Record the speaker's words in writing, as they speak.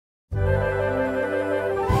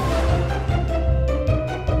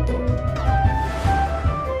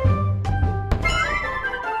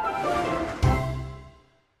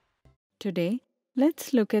Today,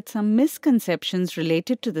 let's look at some misconceptions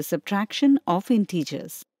related to the subtraction of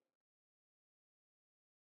integers.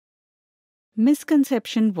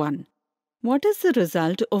 Misconception 1. What is the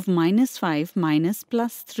result of -5 minus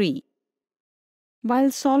 +3?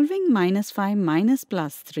 While solving -5 minus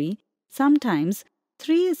 +3, sometimes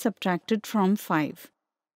 3 is subtracted from 5.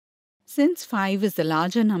 Since 5 is the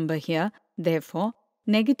larger number here, therefore,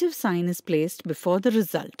 negative sign is placed before the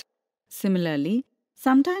result. Similarly,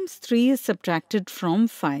 sometimes 3 is subtracted from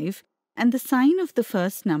 5 and the sign of the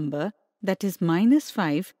first number, that is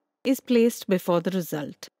 -5, is placed before the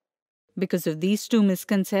result. Because of these two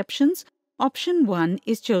misconceptions, option 1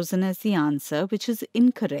 is chosen as the answer, which is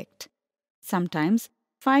incorrect. Sometimes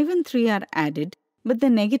 5 and 3 are added, but the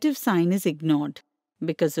negative sign is ignored.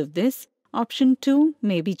 Because of this, option 2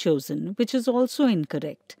 may be chosen, which is also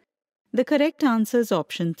incorrect. The correct answer is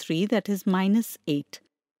option 3, that is -8.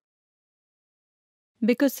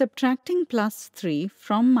 Because subtracting +3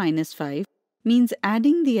 from -5 means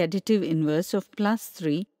adding the additive inverse of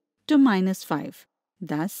 +3 to -5.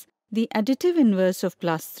 Thus, the additive inverse of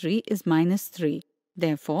 +3 is -3.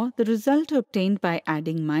 Therefore, the result obtained by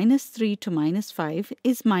adding -3 to -5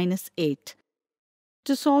 is -8.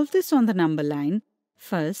 To solve this on the number line,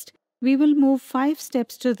 first, we will move 5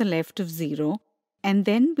 steps to the left of 0, and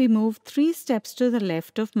then we move 3 steps to the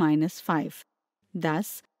left of -5.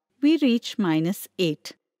 Thus, we reach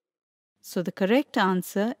 -8. So the correct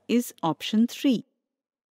answer is option 3.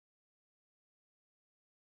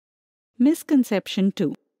 Misconception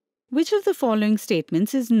 2. Which of the following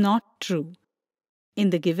statements is not true?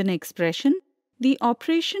 In the given expression, the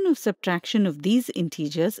operation of subtraction of these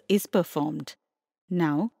integers is performed.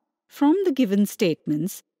 Now, from the given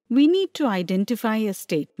statements, we need to identify a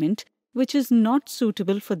statement which is not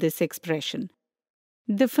suitable for this expression.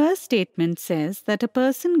 The first statement says that a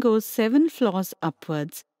person goes 7 floors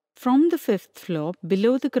upwards from the 5th floor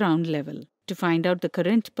below the ground level. To find out the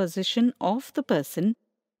current position of the person,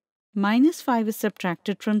 -5 is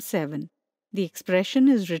subtracted from 7. The expression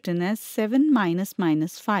is written as 7 minus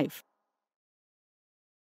 -5.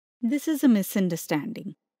 This is a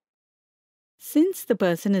misunderstanding. Since the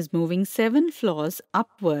person is moving 7 floors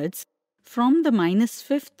upwards from the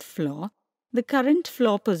 -5th floor, the current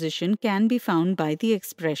floor position can be found by the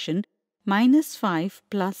expression -5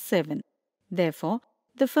 plus 7. Therefore,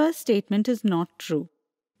 the first statement is not true.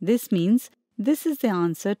 This means this is the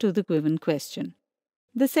answer to the given question.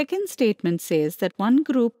 The second statement says that one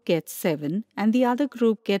group gets 7 and the other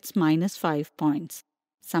group gets -5 points.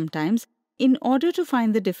 Sometimes, in order to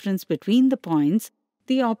find the difference between the points,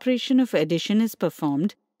 the operation of addition is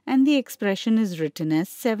performed and the expression is written as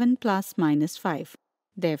 7 plus -5.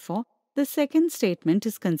 Therefore, the second statement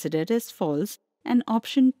is considered as false and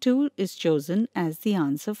option 2 is chosen as the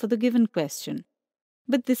answer for the given question.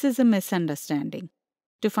 But this is a misunderstanding.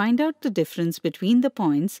 To find out the difference between the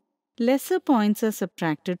points, lesser points are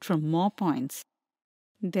subtracted from more points.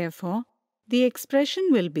 Therefore, the expression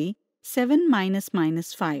will be 7 minus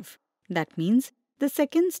 -5. That means the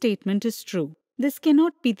second statement is true. This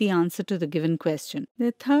cannot be the answer to the given question.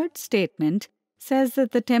 The third statement says that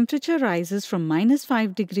the temperature rises from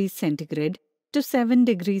 -5 degrees centigrade to 7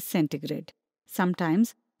 degrees centigrade.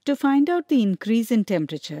 Sometimes, to find out the increase in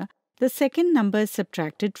temperature, the second number is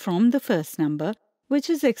subtracted from the first number, which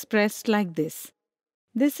is expressed like this.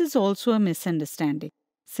 This is also a misunderstanding.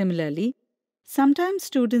 Similarly, sometimes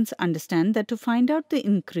students understand that to find out the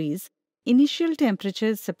increase, initial temperature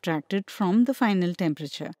is subtracted from the final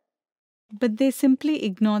temperature, but they simply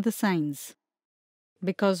ignore the signs.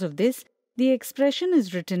 Because of this, the expression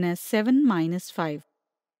is written as 7 minus 5.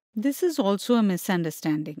 This is also a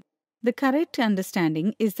misunderstanding. The correct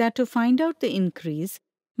understanding is that to find out the increase,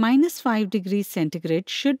 -5 degrees centigrade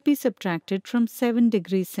should be subtracted from 7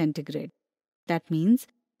 degrees centigrade. That means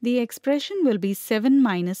the expression will be 7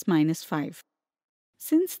 minus -5.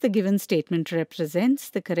 Since the given statement represents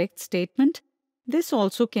the correct statement, this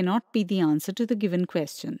also cannot be the answer to the given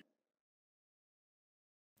question.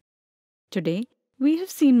 Today, we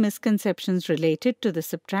have seen misconceptions related to the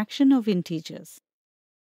subtraction of integers.